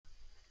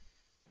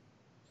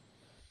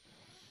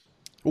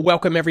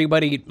Welcome,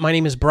 everybody. My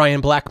name is Brian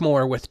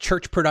Blackmore with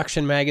Church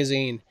Production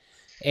Magazine,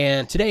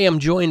 and today I'm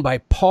joined by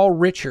Paul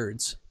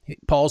Richards.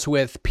 Paul's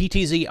with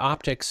PTZ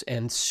Optics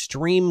and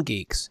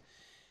StreamGeeks,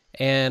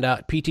 and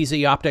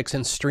PTZ Optics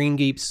and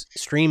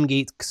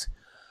StreamGeeks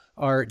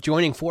are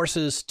joining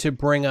forces to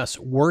bring us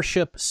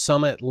Worship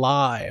Summit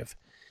Live,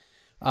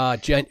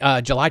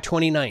 July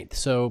 29th,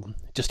 so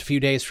just a few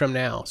days from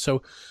now.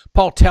 So,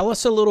 Paul, tell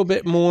us a little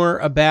bit more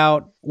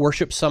about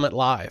Worship Summit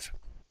Live.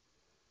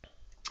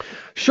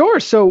 Sure.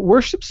 So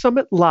Worship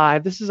Summit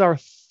Live, this is our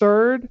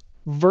third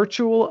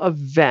virtual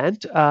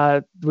event.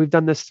 We've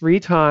done this 3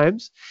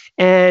 times,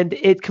 and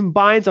it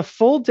combines a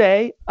full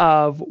day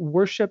of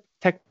worship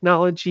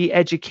technology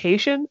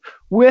education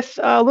with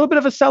a little bit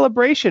of a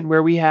celebration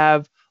where we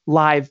have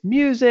live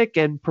music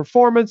and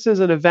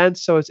performances and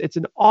events. So it's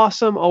an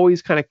awesome,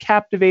 always kind of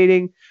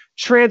captivating,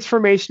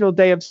 transformational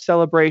day of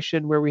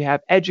celebration where we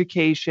have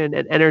education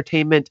and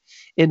entertainment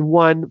in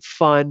one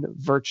fun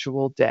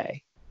virtual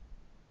day.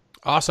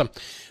 Awesome.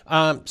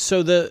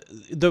 So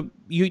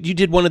you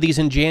did one of these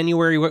in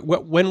January.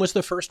 When was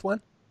the first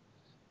one?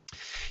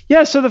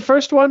 Yeah, so the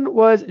first one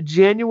was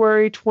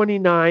January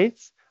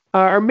 29th,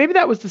 or maybe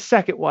that was the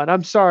second one.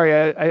 I'm sorry,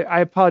 I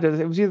apologize.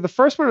 It was either the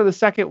first one or the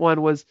second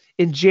one was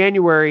in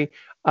January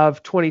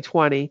of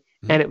 2020,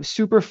 and it was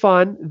super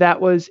fun.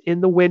 That was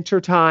in the winter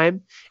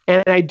time,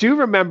 and I do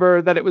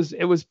remember that it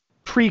was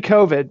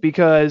pre-COVID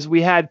because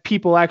we had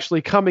people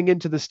actually coming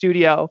into the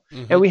studio,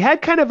 and we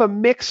had kind of a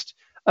mixed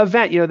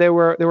event. You know, there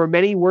were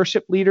many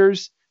worship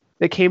leaders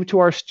that came to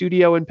our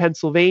studio in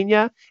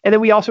Pennsylvania, and then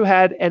we also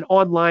had an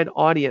online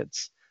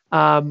audience.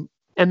 And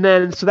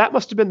then so that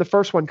must have been the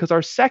first one because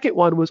our second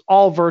one was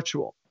all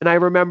virtual. And I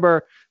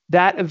remember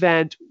that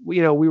event.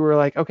 We were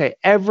like, okay,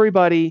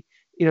 everybody,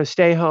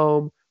 stay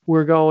home.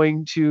 We're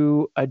going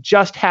to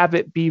just have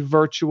it be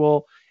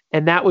virtual.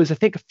 And that was, I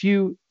think,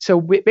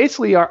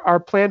 basically our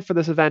plan for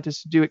this event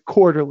is to do it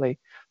quarterly,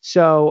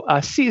 so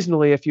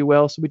seasonally, if you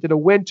will. So we did a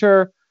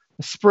winter,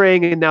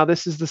 spring, and now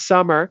this is the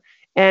summer,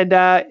 and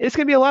it's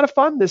going to be a lot of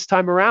fun this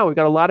time around. We've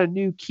got a lot of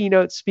new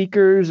keynote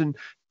speakers and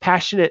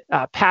passionate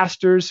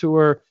pastors who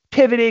are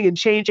pivoting and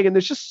changing, and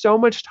there's just so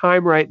much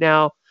time right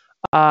now.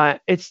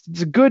 It's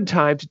a good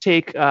time to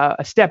take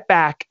a step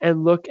back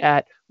and look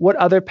at what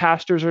other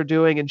pastors are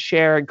doing and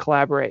share and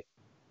collaborate.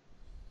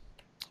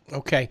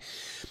 Okay,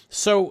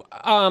 so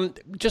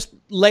just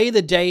lay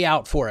the day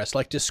out for us.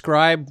 Like,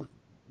 describe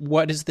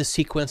what is the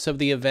sequence of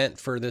the event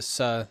for this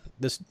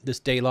this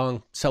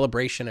day-long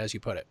celebration, as you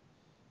put it?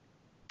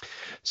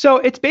 So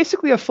it's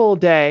basically a full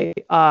day.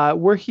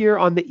 We're here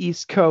on the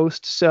East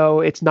Coast,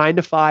 so it's 9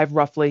 to 5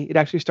 roughly. It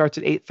actually starts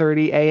at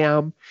 8:30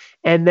 a.m.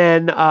 And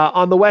then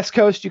on the West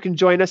Coast, you can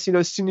join us,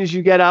 as soon as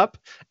you get up.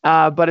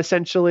 But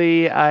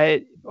essentially,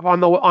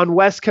 on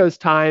West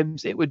Coast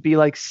times, it would be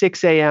like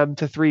 6 a.m.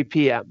 to 3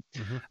 p.m.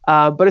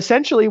 But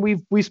essentially,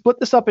 we split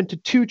this up into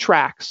 2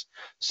 tracks.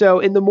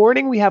 So in the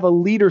morning, we have a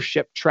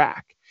leadership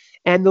track.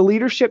 And the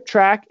leadership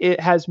track,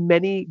 it has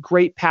many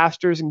great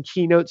pastors and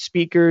keynote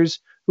speakers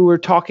who are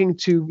talking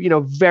to,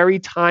 very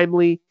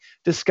timely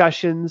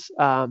discussions,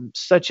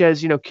 such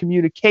as,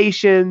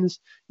 communications,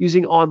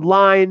 using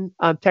online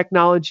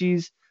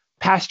technologies.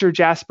 Pastor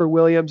Jasper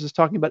Williams is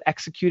talking about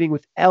executing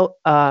with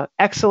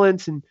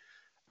excellence. And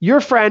your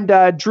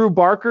friend, Drew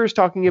Barker, is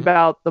talking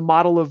about the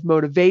model of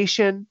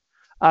motivation.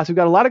 So we've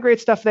got a lot of great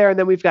stuff there. And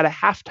then we've got a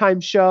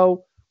halftime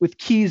show with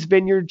Keys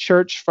Vineyard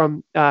Church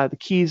from the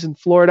Keys in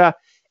Florida.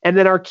 And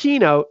then our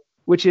keynote,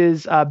 which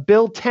is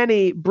Bill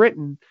Tenney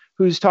Britton,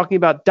 who's talking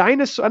about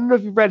dinosaurs. I don't know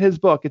if you've read his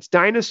book. It's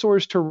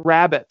Dinosaurs to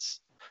Rabbits.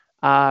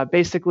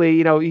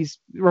 Basically, he's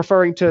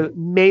referring to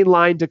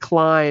mainline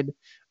decline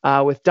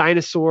with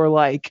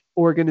dinosaur-like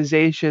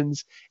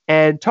organizations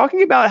and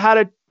talking about how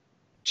to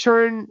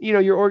turn,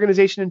 your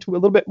organization into a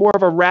little bit more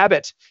of a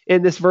rabbit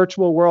in this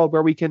virtual world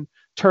where we can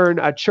turn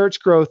a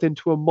church growth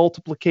into a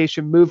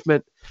multiplication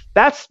movement.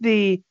 That's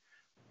the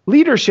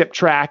leadership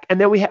track. And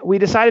then we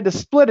decided to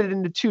split it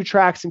into 2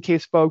 tracks in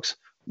case folks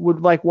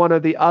would like one or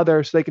the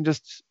other, so they can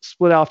just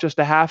split off just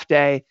a half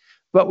day.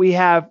 But we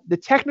have the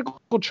technical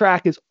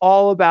track is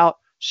all about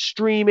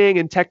streaming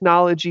and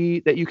technology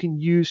that you can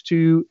use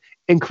to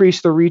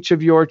increase the reach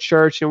of your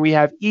church. And we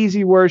have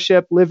Easy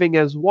Worship, Living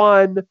as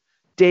One,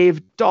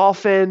 Dave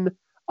Dolphin,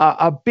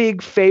 a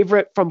big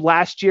favorite from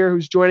last year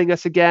who's joining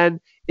us again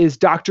is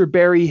Dr.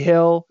 Barry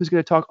Hill, who's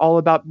going to talk all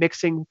about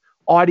mixing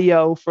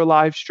audio for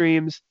live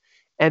streams.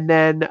 And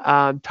then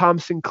Tom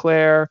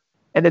Sinclair,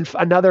 and then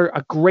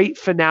a great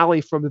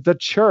finale from The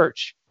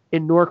Church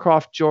in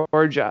Norcroft,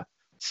 Georgia.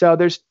 So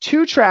there's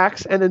 2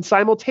 tracks, and then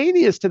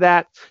simultaneous to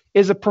that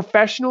is a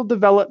professional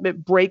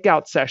development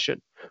breakout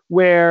session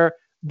where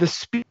the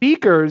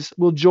speakers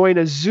will join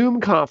a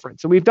Zoom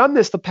conference. And we've done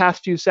this the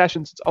past few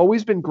sessions. It's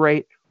always been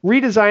great,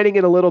 redesigning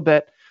it a little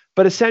bit.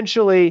 But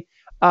essentially,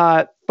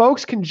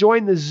 folks can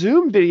join the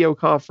Zoom video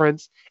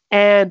conference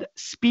and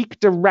speak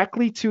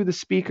directly to the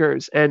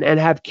speakers and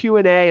have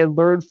Q&A and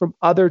learn from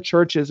other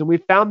churches. And we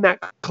found that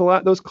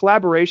those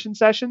collaboration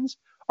sessions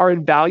are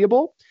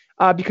invaluable.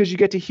 because you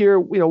get to hear,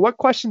 what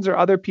questions are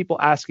other people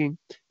asking.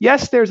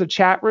 Yes, there's a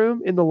chat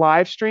room in the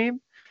live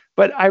stream,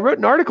 but I wrote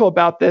an article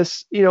about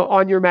this,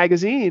 on your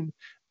magazine,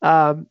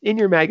 in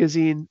your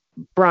magazine,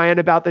 Brian,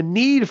 about the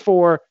need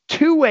for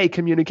two-way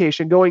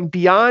communication, going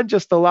beyond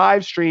just the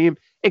live stream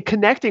and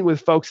connecting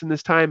with folks in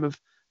this time of,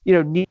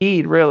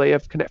 need really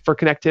for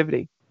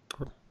connectivity.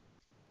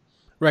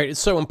 Right. It's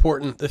so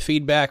important, the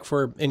feedback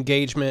for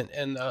engagement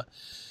and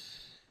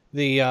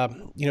the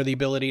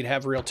ability to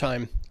have real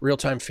time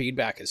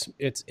feedback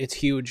it's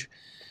huge.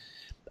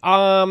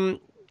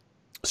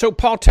 So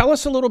Paul, tell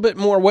us a little bit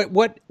more.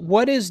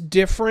 What is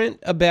different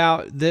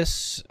about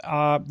this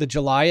the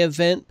July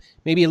event?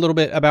 Maybe a little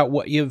bit about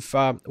what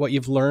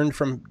you've learned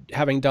from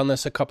having done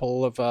this a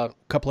couple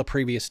of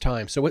previous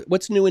times. So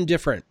what's new and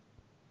different?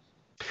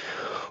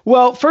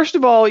 Well, first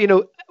of all,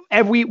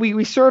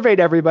 we surveyed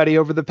everybody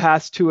over the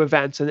past two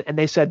events, and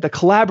they said the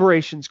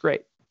collaboration's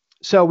great.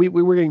 So we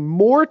were getting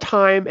more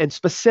time and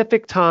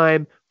specific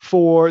time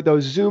for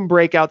those Zoom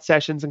breakout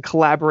sessions and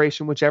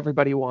collaboration, which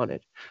everybody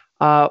wanted.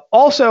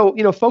 Also,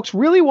 folks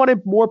really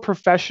wanted more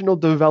professional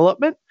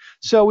development.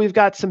 So we've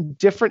got some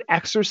different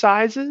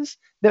exercises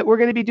that we're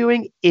going to be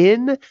doing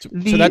in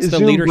the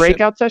Zoom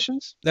breakout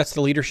sessions. That's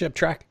the leadership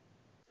track?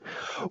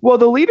 Well,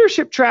 the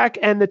leadership track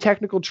and the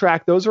technical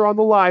track, those are on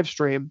the live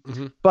stream.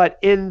 Mm-hmm. But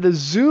in the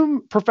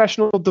Zoom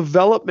professional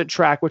development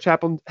track, which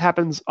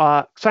happens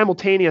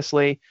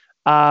simultaneously,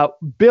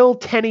 Bill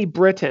Tenney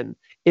Britton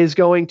is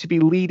going to be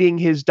leading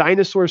his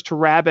Dinosaurs to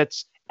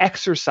Rabbits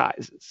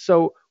exercises.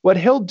 So what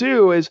he'll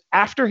do is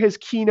after his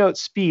keynote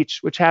speech,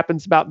 which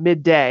happens about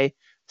midday,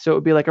 so it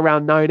would be like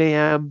around 9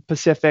 a.m.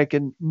 Pacific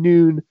and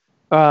noon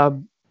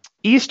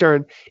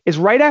Eastern, is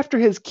right after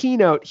his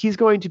keynote, he's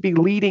going to be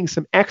leading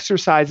some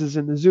exercises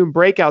in the Zoom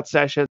breakout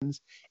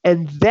sessions.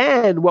 And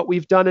then what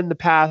we've done in the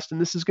past, and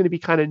this is going to be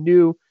kind of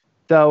new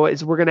though,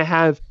 is we're going to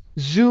have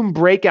Zoom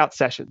breakout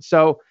sessions.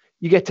 So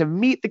you get to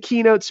meet the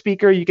keynote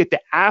speaker, you get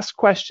to ask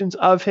questions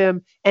of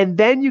him, and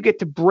then you get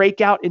to break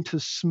out into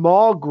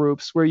small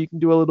groups where you can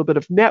do a little bit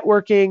of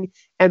networking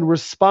and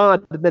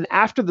respond. And then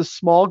after the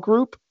small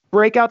group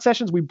breakout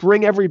sessions, we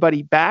bring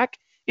everybody back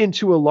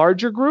into a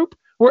larger group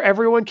where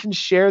everyone can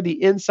share the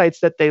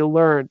insights that they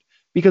learned.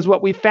 Because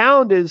what we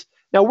found is,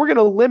 now we're going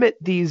to limit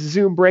these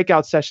Zoom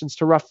breakout sessions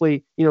to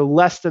roughly,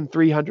 less than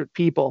 300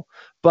 people.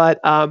 But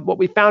what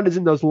we found is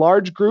in those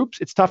large groups,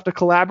 it's tough to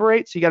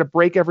collaborate. So you got to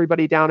break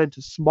everybody down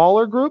into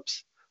smaller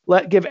groups,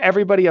 give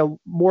everybody a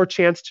more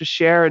chance to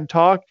share and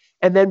talk,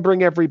 and then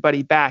bring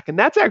everybody back. And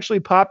that's actually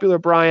popular,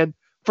 Brian,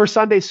 for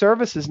Sunday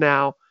services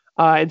now.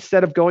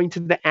 Instead of going to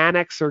the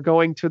annex or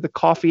going to the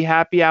coffee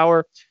happy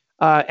hour,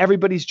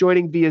 everybody's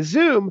joining via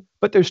Zoom,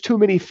 but there's too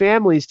many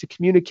families to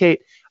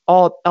communicate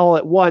all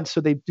at once.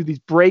 So they do these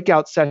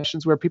breakout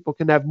sessions where people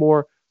can have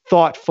more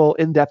thoughtful,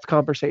 in-depth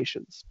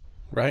conversations.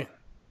 Right.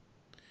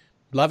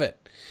 Love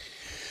it.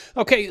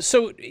 Okay.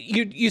 So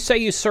you say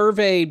you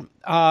surveyed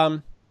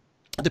the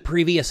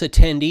previous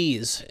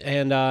attendees,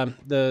 and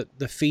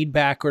the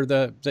feedback or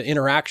the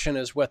interaction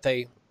is what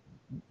they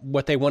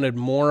wanted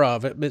more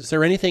of. Is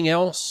there anything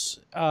else,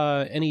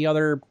 any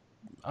other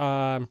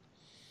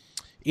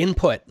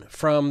input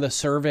from the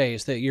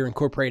surveys that you're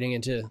incorporating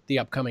into the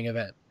upcoming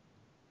event?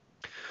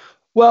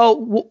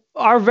 Well,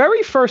 our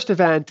very first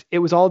event, it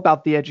was all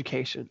about the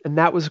education, and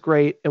that was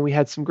great. And we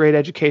had some great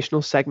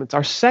educational segments.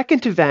 Our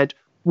second event,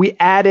 we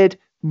added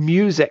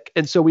music.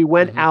 And so we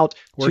went out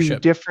to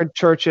different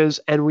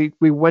churches, and we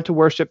went to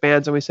worship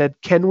bands, and we said,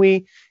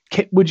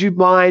 would you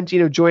mind,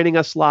 joining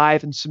us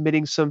live and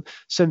submitting some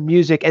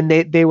music? And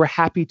they were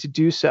happy to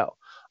do so.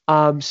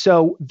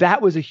 So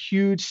that was a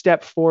huge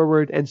step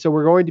forward. And so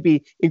we're going to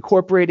be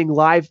incorporating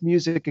live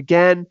music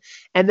again.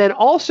 And then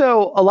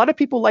also a lot of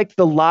people like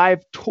the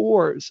live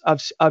tours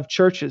of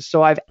churches.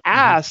 So I've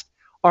asked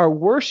our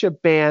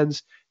worship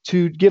bands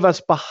to give us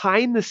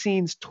behind the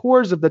scenes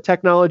tours of the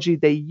technology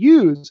they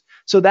use.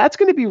 So that's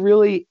going to be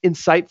really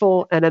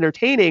insightful and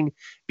entertaining,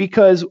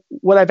 because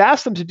what I've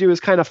asked them to do is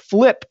kind of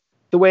flip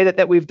the way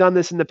that we've done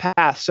this in the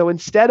past. So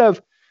instead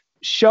of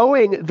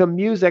showing the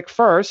music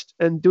first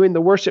and doing the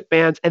worship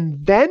bands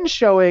and then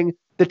showing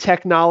the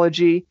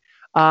technology,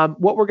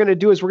 what we're going to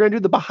do is we're going to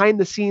do the behind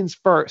the scenes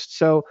first.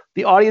 So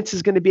the audience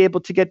is going to be able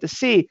to get to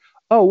see,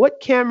 what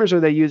cameras are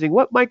they using?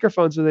 What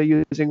microphones are they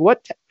using?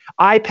 What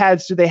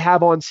iPads do they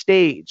have on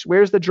stage?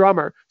 Where's the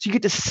drummer? So you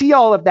get to see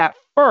all of that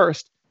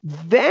first,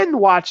 then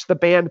watch the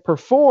band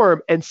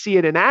perform and see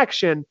it in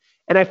action.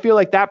 And I feel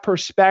like that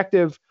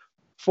perspective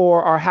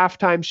for our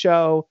halftime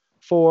show,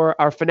 for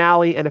our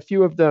finale, and a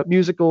few of the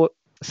musical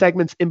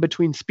segments in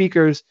between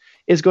speakers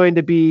is going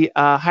to be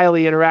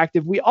highly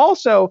interactive. We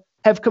also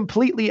have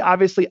completely,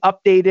 obviously,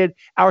 updated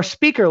our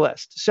speaker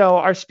list. So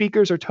our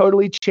speakers are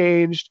totally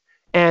changed,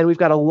 and we've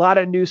got a lot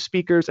of new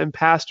speakers and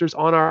pastors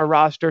on our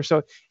roster. So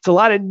it's a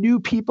lot of new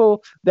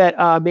people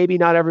that maybe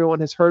not everyone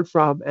has heard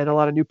from, and a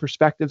lot of new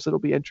perspectives that'll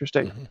be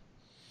interesting.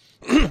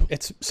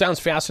 It sounds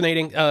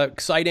fascinating,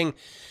 exciting.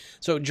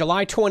 So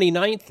July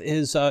 29th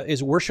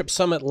is Worship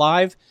Summit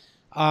Live.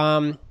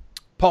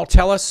 Paul,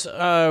 tell us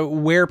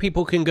where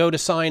people can go to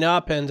sign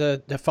up and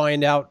to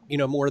find out,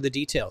 more of the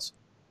details.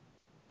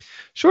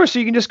 Sure. So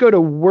you can just go to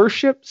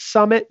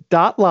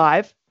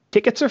worshipsummit.live.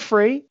 Tickets are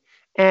free,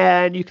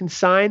 and you can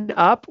sign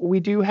up. We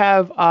do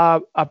have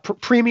a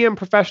premium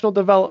professional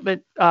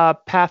development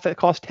path that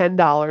costs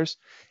 $10.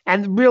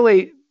 And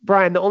really,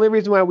 Brian, the only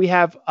reason why we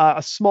have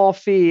a small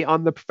fee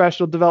on the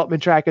professional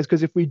development track is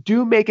because if we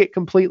do make it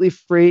completely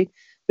free,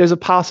 there's a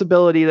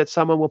possibility that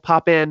someone will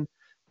pop in,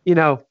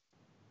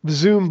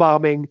 Zoom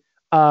bombing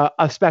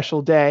a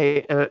special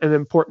day and an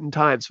important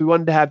time. So we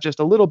wanted to have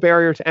just a little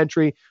barrier to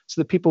entry so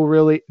that people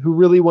who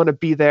really want to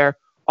be there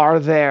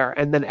are there,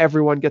 and then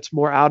everyone gets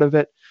more out of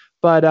it.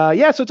 But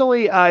so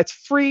it's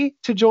free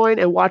to join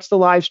and watch the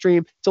live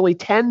stream. It's only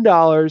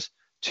 $10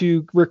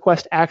 to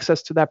request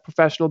access to that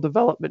professional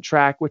development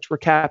track, which we're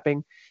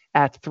capping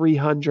at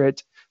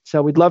 300.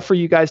 So we'd love for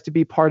you guys to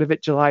be part of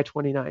it July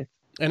 29th.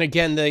 And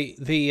again,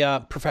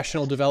 the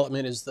professional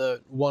development is the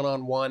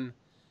one-on-one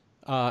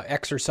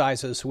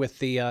exercises with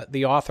the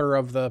author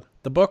of the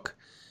book.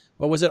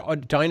 What was it?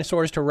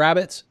 Dinosaurs to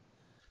Rabbits?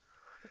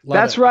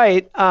 That's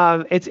right.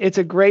 It's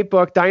a great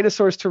book,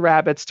 Dinosaurs to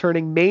Rabbits,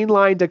 turning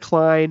mainline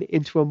decline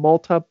into a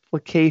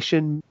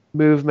multiplication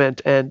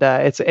movement. And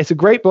it's a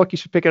great book. You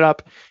should pick it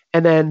up.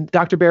 And then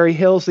Dr. Barry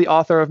Hill's the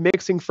author of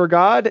Mixing for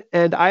God.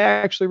 And I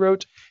actually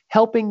wrote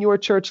Helping Your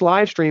Church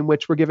live stream,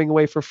 which we're giving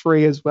away for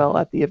free as well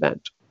at the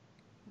event.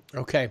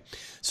 Okay.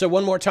 So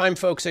one more time,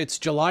 folks, it's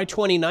July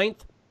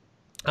 29th.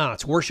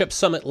 It's Worship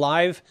Summit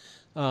Live,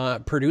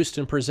 produced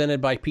and presented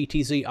by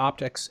PTZ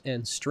Optics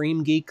and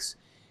StreamGeeks.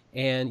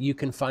 And you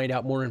can find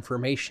out more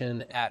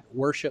information at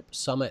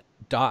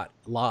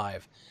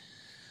worshipsummit.live.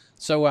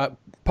 So,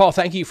 Paul,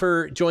 thank you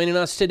for joining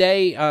us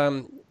today.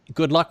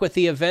 Good luck with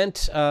the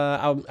event.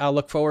 I'll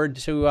look forward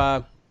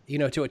to,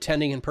 to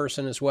attending in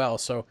person as well.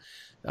 So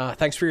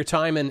thanks for your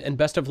time and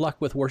best of luck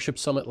with Worship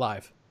Summit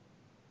Live.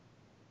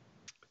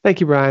 Thank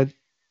you, Brian.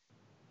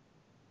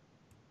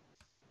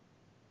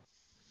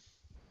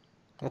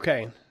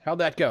 Okay. How'd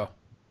that go?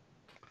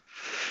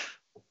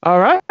 All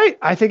right.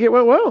 I think it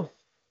went well.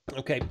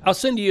 Okay. I'll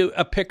send you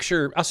a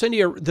picture. I'll send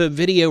you the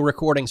video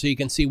recording so you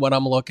can see what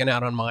I'm looking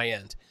at on my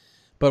end.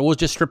 But we'll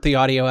just strip the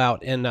audio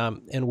out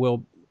and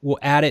we'll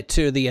add it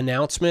to the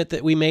announcement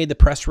that we made, the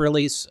press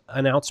release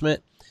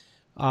announcement.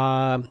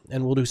 And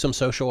we'll do some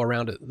social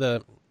around it,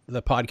 the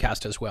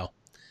podcast as well.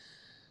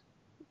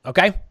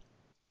 Okay?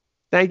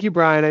 Thank you,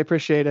 Brian. I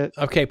appreciate it.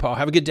 Okay, Paul.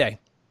 Have a good day.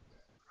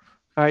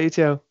 All right, you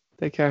too.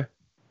 Take care.